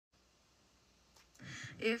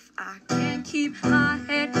If I can't keep my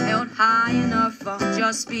head held high enough, I'll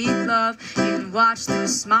just speak love and watch the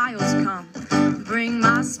smiles come, bring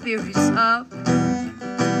my spirits up.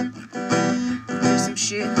 There's some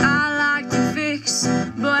shit I like to fix,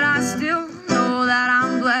 but I still know that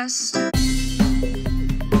I'm blessed.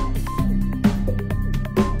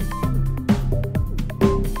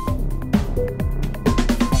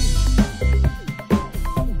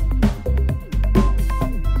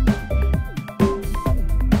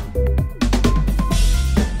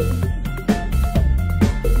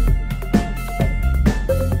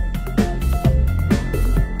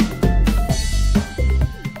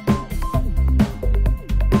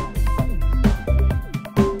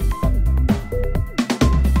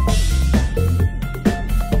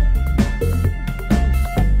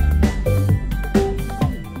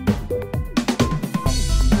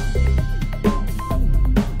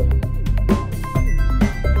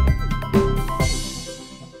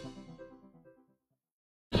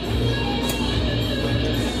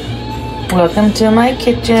 Welcome to my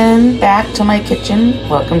kitchen, back to my kitchen.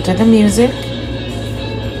 Welcome to the music.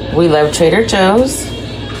 We love Trader Joe's.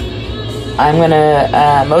 I'm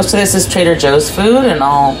gonna, most of this is Trader Joe's food and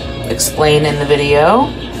I'll explain in the video,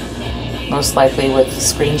 most likely with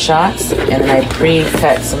screenshots. And then I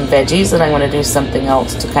pre-cut some veggies and I'm gonna do something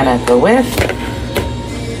else to kind of go with.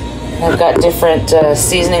 I've got different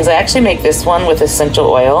seasonings. I actually make this one with essential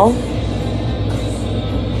oil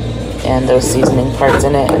and those seasoning parts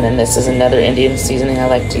in it, and then this is another Indian seasoning I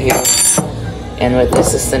like to use, and with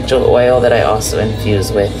this essential oil that I also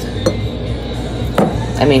infuse with.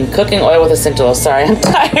 I mean, cooking oil with essential oil. Sorry, I'm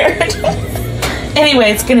tired. Anyway,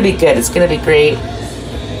 it's gonna be good. It's gonna be great.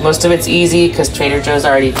 Most of it's easy because Trader Joe's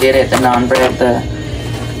already did it. The naan bread, the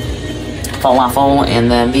falafel, and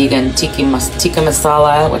the vegan tikka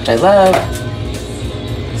masala, which I love.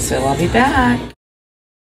 So I'll be back.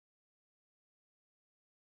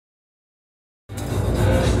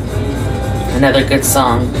 Another good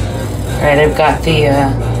song. Alright, I've got the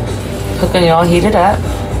cooking oil heated up,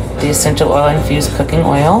 the essential oil infused cooking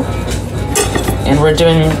oil, and we're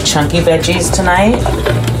doing chunky veggies tonight.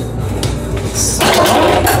 So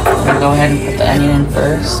I'm gonna go ahead and put the onion in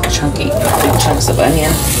first. Chunky, big chunks of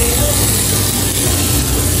onion.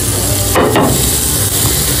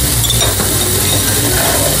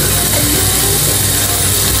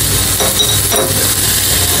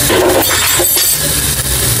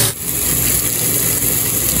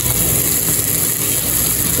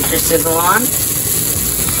 Your sizzle on.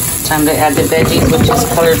 Time to add the veggies, which is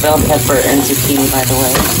colored bell pepper and zucchini, by the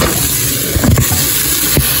way.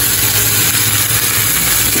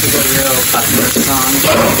 Real popular song.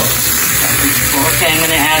 Okay, I'm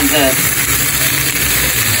gonna add the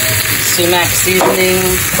sumac seasoning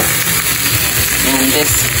and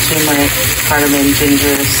this turmeric, cardamom,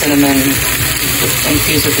 ginger, cinnamon,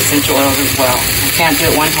 infused with essential oils as well. I can't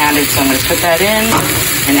do it one-handed, so I'm going to put that in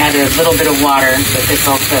and add a little bit of water so it gets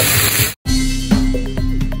all cooked.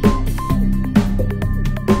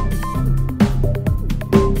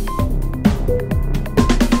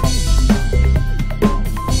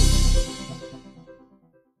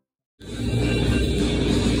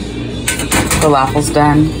 Falafel's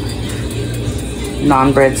done.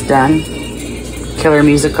 Naan bread's done. Killer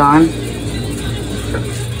music on.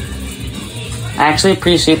 I actually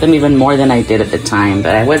appreciate them even more than I did at the time,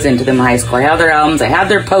 but I was into them in high school. I had their albums, I had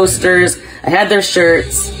their posters, I had their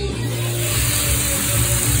shirts.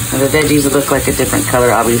 And the veggies would look like a different color,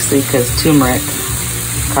 obviously, because turmeric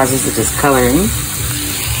causes the discoloring.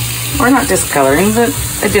 Or not discoloring, but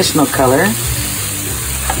additional color.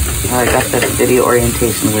 Oh, I got the video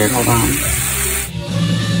orientation weird, hold on.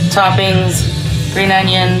 Toppings, green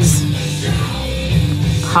onions,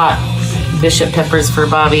 hot bishop peppers for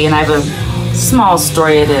Bobby, and I have a small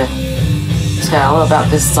story to tell about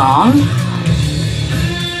this song.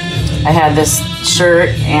 I had this shirt,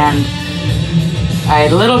 and I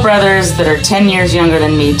had little brothers that are 10 years younger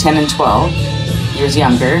than me, 10 and 12 years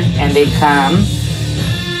younger, and they'd come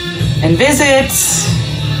and visit,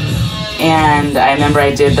 and I remember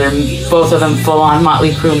I did both of them full-on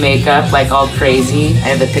Motley Crue makeup, like all crazy. I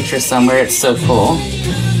have the picture somewhere, it's so cool.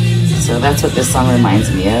 So that's what this song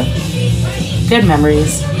reminds me of. Good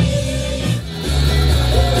memories.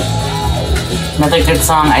 Another good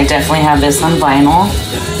song, I definitely have this on vinyl.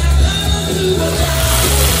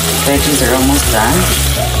 Veggies are almost done.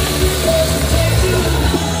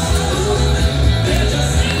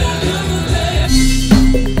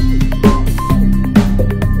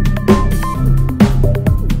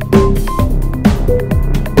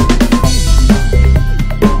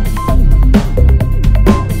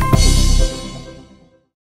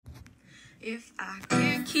 If I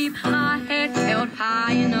can't keep my head held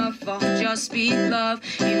high enough, I'll just speak love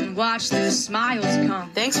and watch the smiles come.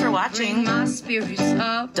 Thanks for watching. Bring my spirits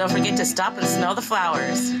up. Don't forget to stop and smell the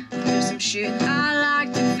flowers. There's some shit I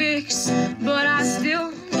like to fix, but I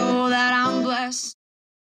still know that I'm blessed.